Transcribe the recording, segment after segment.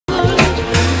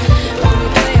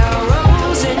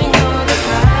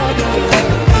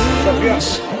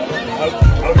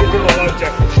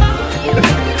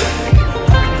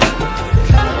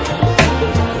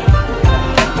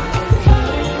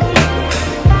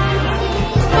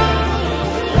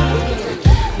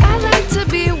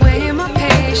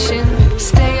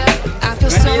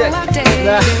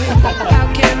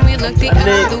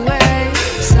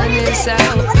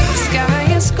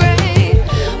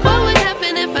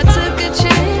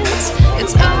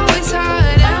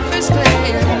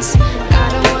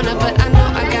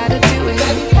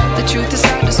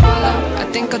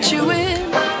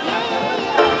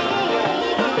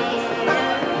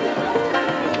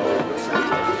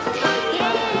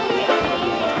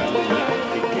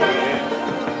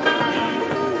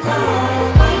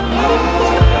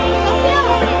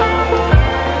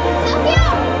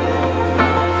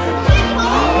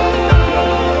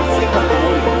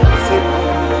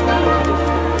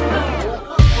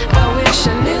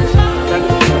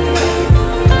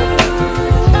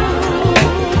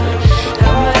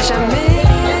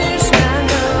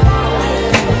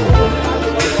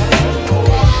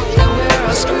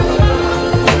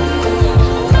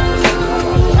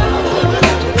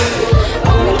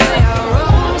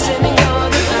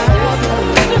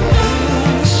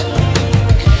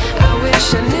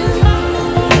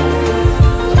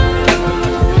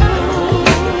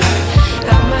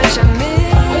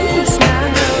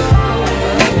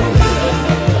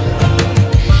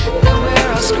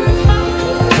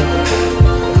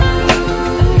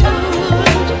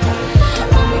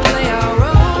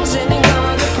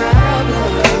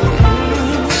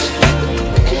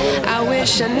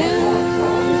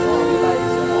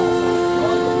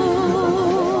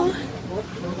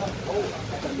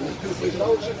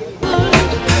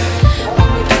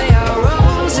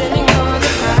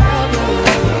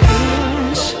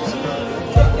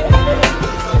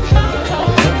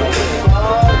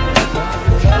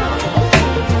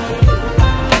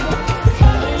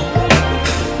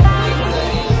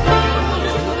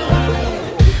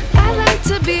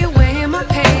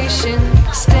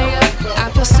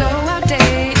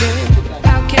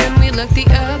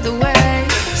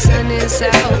is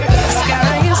out, but the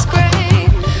sky is gray.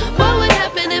 What would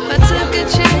happen if I took a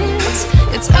chance?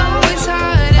 It's always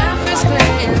hard at first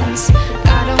glance. I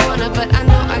don't wanna, but I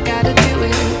know I gotta do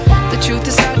it. The truth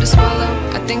is hard to swallow,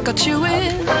 I think I'll chew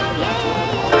it.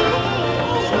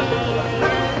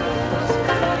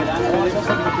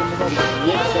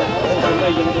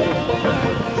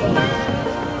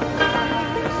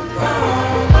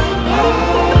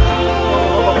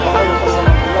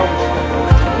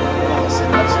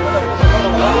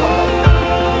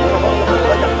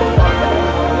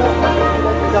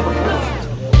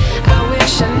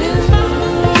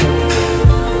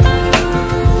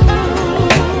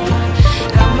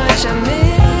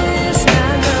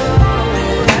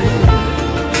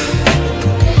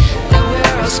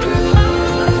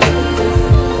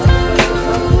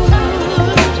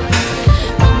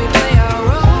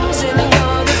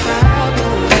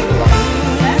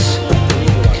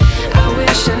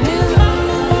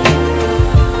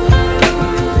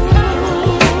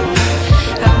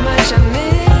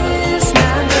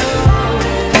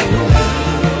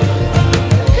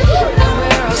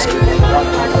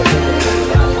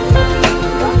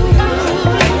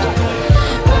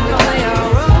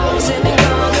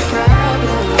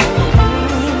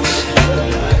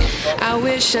 I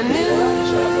wish I knew.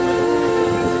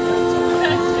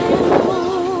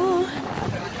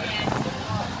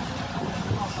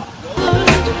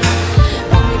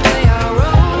 When we play our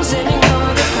roles and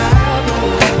ignore the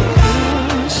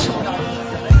problems.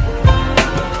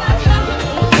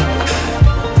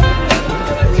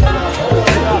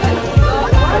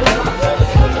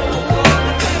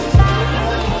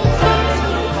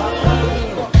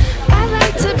 I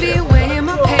like to be away in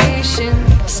my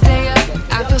patience. Stay up,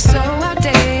 I feel so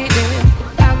outdated.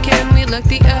 How can we look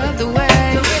the other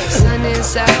way? Sun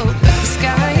is out, but the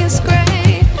sky is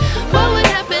gray. What would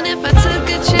happen if I took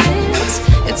a chance?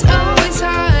 It's always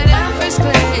hard at first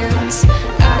glance.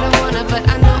 I don't wanna, but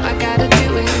I know I gotta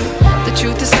do it. The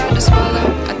truth is hard to swallow,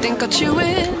 I think I'll chew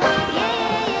it.